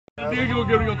Then you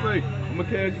gonna say, I'm gonna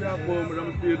cash you out for him, but I'm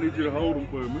gonna still need you to hold him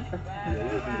for me.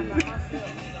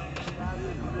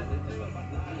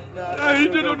 Hey, he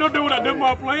just don't do what I do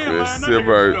my plan, man. It's your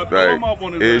birthday.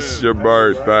 It's your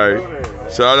birthday.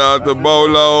 Shout out to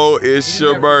Bolo. It's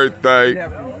your birthday.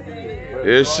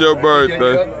 It's your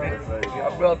birthday.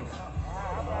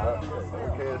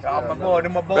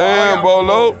 Damn,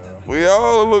 Bolo. We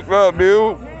all look out,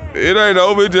 dude. It ain't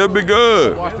over, it just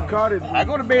begun. I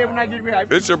go to bed when I get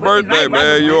ready. It's your birthday,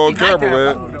 man. You on camera,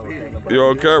 man. You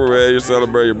on camera, man. You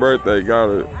celebrate your birthday.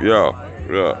 Got it. Yeah.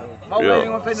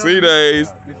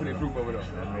 CDays.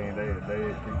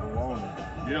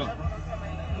 Yeah.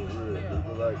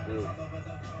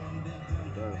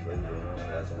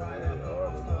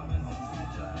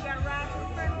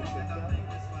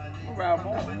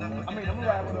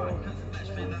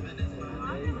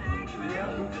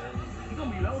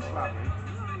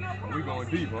 We going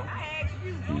deep, huh?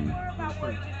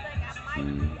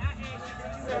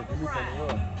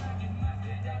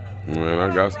 Man, I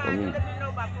got some.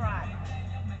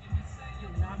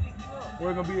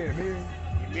 Where gonna be at, Mary?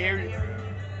 Mary.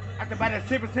 After by the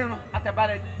super center. After by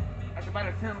the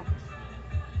center.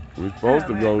 We supposed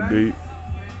to go deep.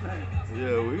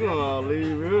 Yeah, we gonna all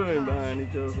leave really behind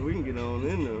each other so we can get on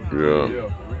in there. Yeah.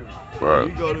 Right.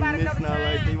 We go to the mission out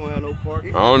like they won't have no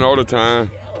parking. I don't know the time.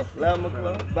 11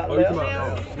 o'clock. About Oh,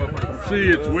 11. See,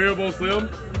 it's 12:07.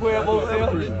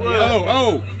 12:07.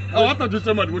 Oh, I thought you were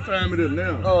talking about what time it is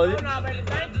now. Oh,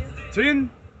 10?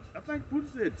 I think Pooh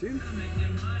said 10.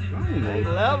 I don't know.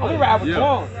 11. I'm gonna ride with Yeah.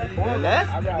 Quan. That's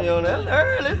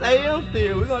early. It's AM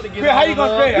still. We're gonna get Phil, how you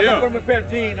gonna say? I'm Yeah. gonna put him in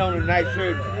 15 on the night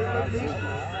shirt.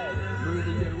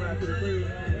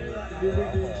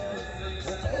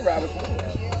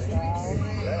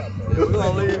 We're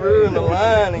gonna leave her in the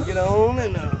line and get on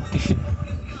in there.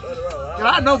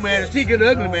 I know, man. She get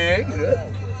ugly, man.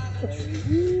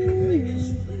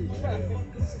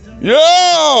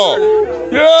 Yo!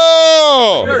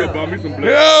 Buy me some black.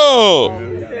 Yo!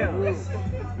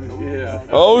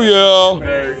 Oh yeah!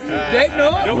 They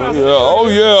know.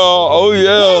 Oh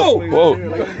yeah! Whoa!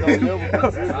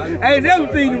 I ain't never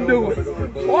seen him do it.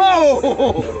 Whoa!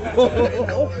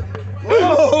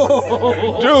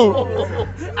 Dude!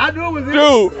 I knew it was in.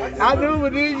 Dude! I knew it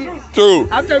was in you. Dude!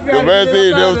 I'm trying The man said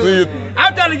he never see you.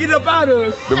 I'm trying to get up out of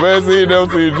it. The man said he never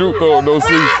see you juke on no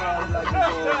seat.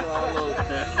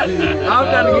 I'm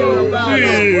trying to get up out of it.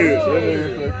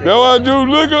 That why Juke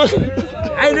looking.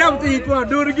 I ain't never seen you trying to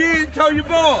do it again. Show your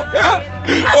ball.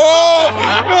 Oh!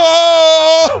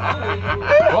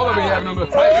 All of me having a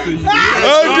little tight seat. I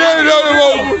can't know the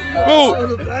most.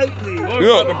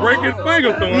 Yeah. To break his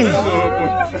finger throwing that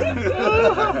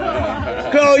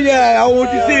Oh yeah, I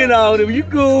want you seeing all of them. You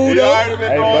cool though. Yeah, you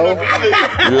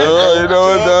know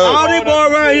what All time. these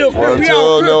boys around here. One, we two,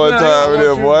 all know what time it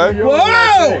is, boy.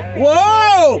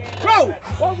 Whoa!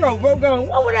 Bro, going.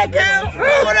 What was that girl?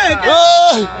 What was that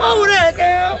girl? What was that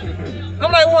girl?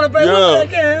 I'm like, wanna play with that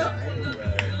girl?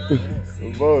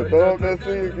 Bo, throw up that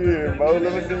seat again, Bo. Let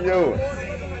me see yours.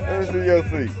 Let me see your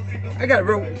seat. I got it,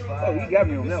 bro. Oh, you got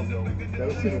me on that one.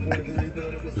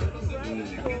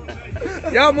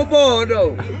 Y'all my boy,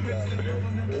 though.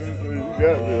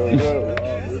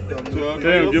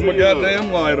 Damn, give him a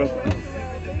goddamn lighter.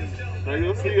 Damn,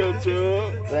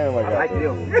 I got Like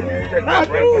them. I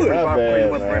do it. Not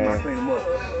bad, man.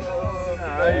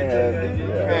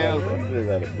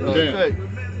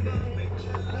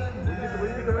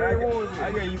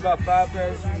 I gave you about 5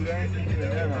 pairs of shoes.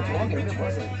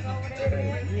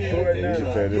 You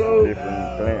said it's a different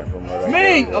plant from what I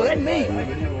Me! Oh, that's me!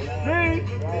 Me!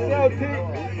 Yo, T!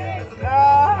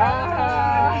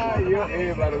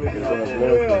 Everybody looking at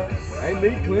ain't me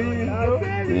clean,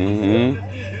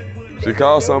 She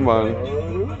called somebody.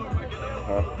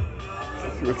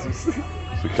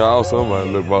 She called somebody.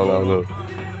 Look, ball out. Look,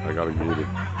 I gotta get it.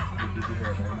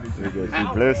 She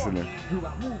blessing him.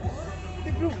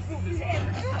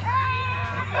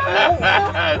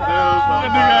 That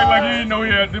nigga act like he didn't know he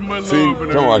had this much See, love for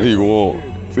that. come on, he won.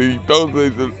 See, those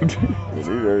things.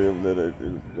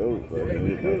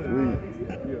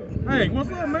 Hey,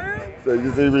 what's up, man? So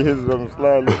you see me hitting on the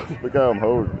slide, look how I'm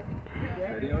holding.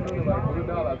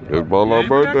 It's Bolo's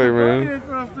birthday, man.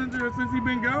 Since he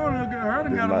been gone, her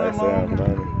done got a Might little sound longer.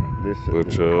 funny. This Put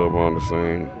Chubb on the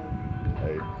scene.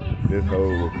 Hey, this hole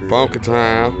was created Funky for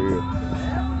time.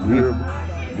 Will.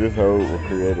 This hole was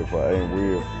created for Aunt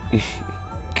Will.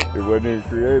 It wasn't even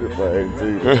created for Aunt T.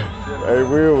 Aunt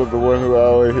Will was the one who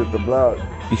always hit the block.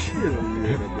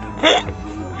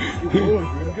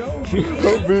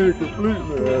 So big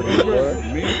completely,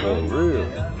 for real.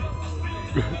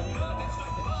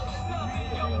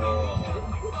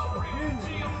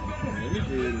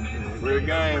 Where the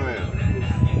game at?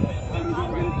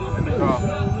 In the car.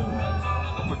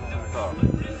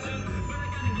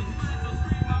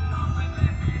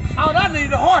 All I need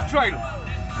is a horse trailer.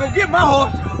 Go get my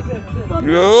horse.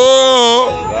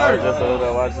 Yo! I was just over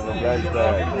there watching the Black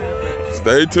Star.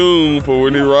 Stay tuned for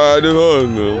when he ride the horse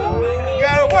now.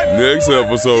 Next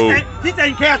episode. This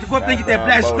ain't cash to go up there and get that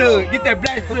black stud. Get that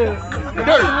black stud.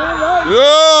 Dirt.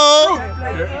 Yeah!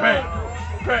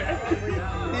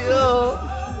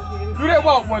 Do that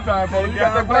walk one time, bro. You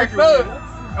got that black stud.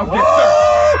 Oh, yes,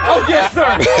 sir. Oh, yes,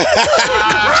 sir.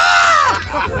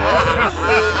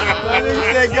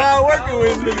 That guy working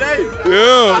with him today.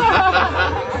 Yeah!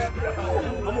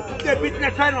 I'm gonna put that bitch in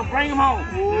that trailer and bring him home.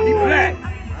 He black.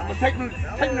 I'm gonna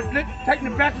take the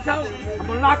back out. I'm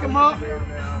gonna lock him up.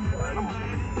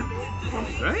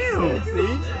 Damn.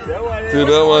 See, that's why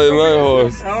he like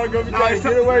horse. I was gonna be trying to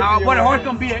get away from you. What the horse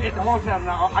gonna be? It's a horse house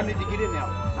now. I need to get in there.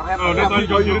 Oh, that's how you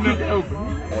gonna get in there? Hey,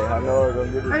 I know I'm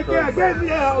gonna get his Hey, truck get back. me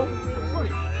out.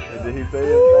 Did he say his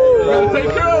Gotta name? take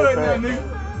care of it now, nigga.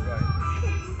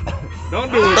 Don't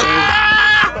do it, man.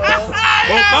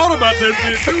 Well, thought about that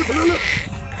shit too,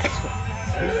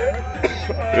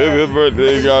 It's his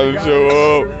birthday, he gotta show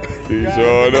up. He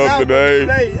showing up today.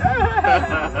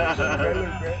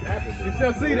 It's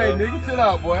your CDay, nigga. Chill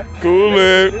out, boy. Cool,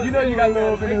 man. You know you got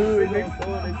love in the hood, nigga.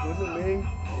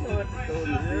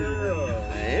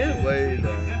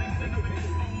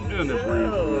 In the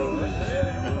breeze.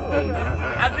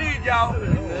 I need y'all.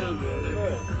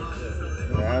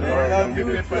 I know I'm gonna get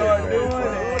his truck back.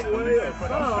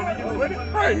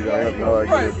 You gotta know I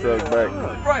get his truck back.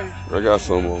 I got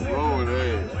some on. Wrong with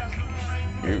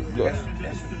You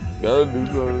gotta do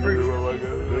something.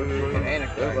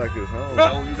 That's like his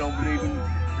home. You don't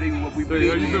believe in what we that.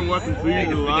 believe Have you been in. watching They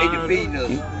Teaser defeating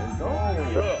live?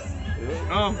 us.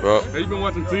 Have you been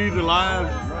watching Teaser live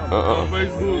on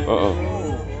Facebook?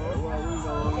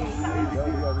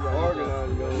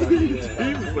 Jesus,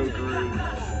 so crazy.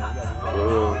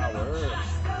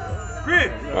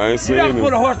 Chris, I ain't you seen gotta it.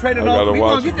 put a horse trailer I gotta on. We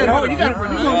watch gonna get that horse. You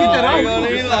gonna get that horse.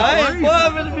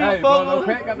 Hey, bro,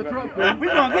 Pat got the truck, man. We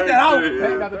gonna get that horse.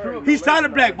 Pat got the truck. He's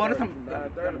solid black, boy.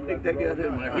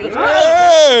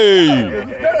 Hey!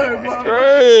 Hey!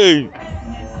 Hey!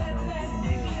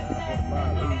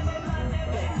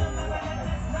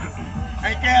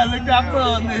 I can't look that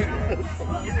for nigga.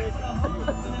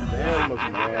 Damn, must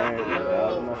be mad.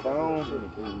 Out of my phone.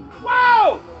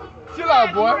 Whoa! Chill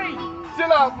out, boy.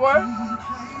 Chill out, boy.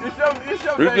 It's It's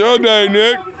your day,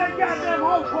 Nick. Get that goddamn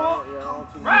horse, boy.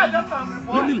 Right, that's something,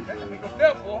 boy.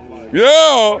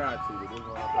 Yeah!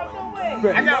 I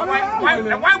got a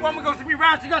white woman goes to me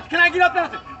around. She goes, "Can I get up there?" I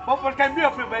said, "Both of us can't be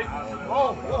up here, baby."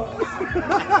 Oh, both of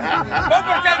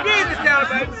us can't be in this town,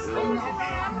 baby.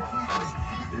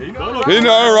 He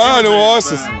know riding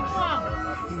horses. I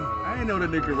ain't know that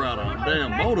nigga ride on a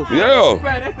damn motorcycle. Yeah.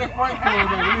 That's that Frank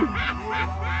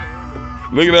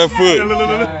Look at that foot.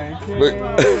 Look.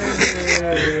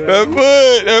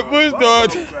 That foot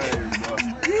started.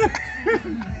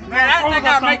 Man, I think I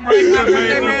make my man.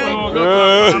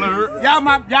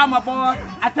 Y'all my boy.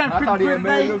 I turned 50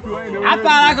 today. I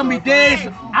thought I gonna be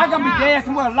dead. I gonna be dead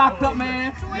somewhere locked up,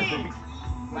 man.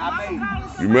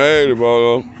 You made it,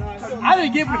 Bolo. I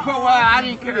didn't give it a quote. I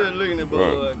didn't care. Looking at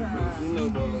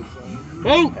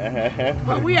Right.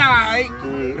 But we alright.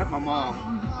 That's my mom.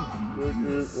 I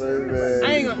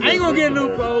ain't gonna get a new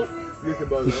quote.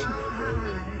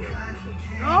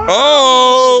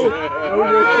 Oh!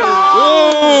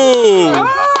 Oh!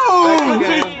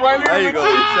 There you go.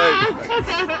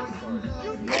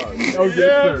 Oh, yes,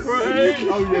 sir.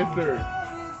 Oh, yes, sir.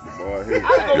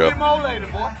 I'm gonna get more later,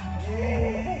 boy.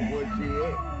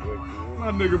 My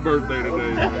nigga birthday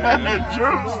today, man.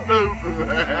 True stupid,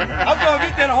 man. I'm gonna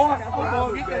get that horse. I'm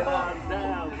gonna get that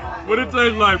horse. What it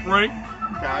tastes like, Frank?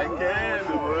 Cotton candy,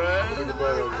 boy.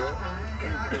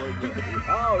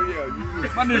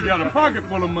 My nigga got a pocket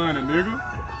full of money, nigga.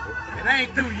 And I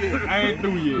ain't through yet. I ain't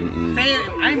through yet. I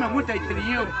ain't even with that to the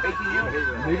young.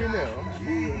 Nigga now.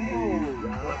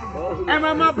 Am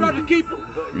I my brother's keeper?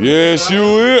 Yes, you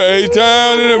will. 8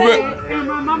 times in the back.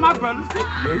 Am I my brother's keeper?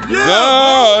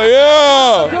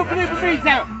 Yeah! Don't believe me,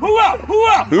 Sam. Who up? Who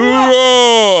up?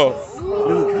 Hoorah!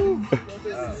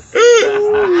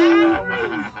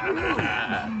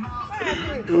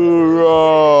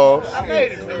 Hoorah! I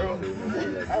made it, girl.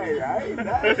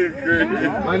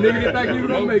 My nigga get back, you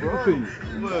gonna make it see.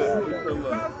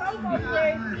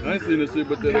 I ain't seen this shit,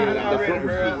 but the truck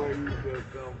was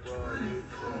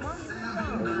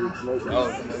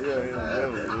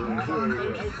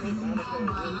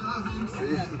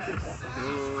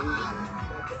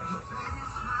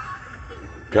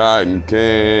Cotton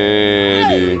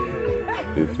candy.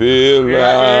 It feel like,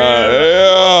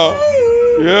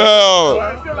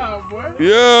 yeah. Chill out, boy.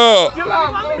 Yeah. Chill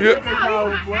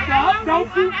out, boy. Yeah.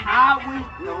 Don't you? I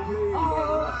will.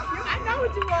 I know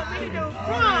what you want me to do.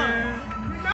 Come on.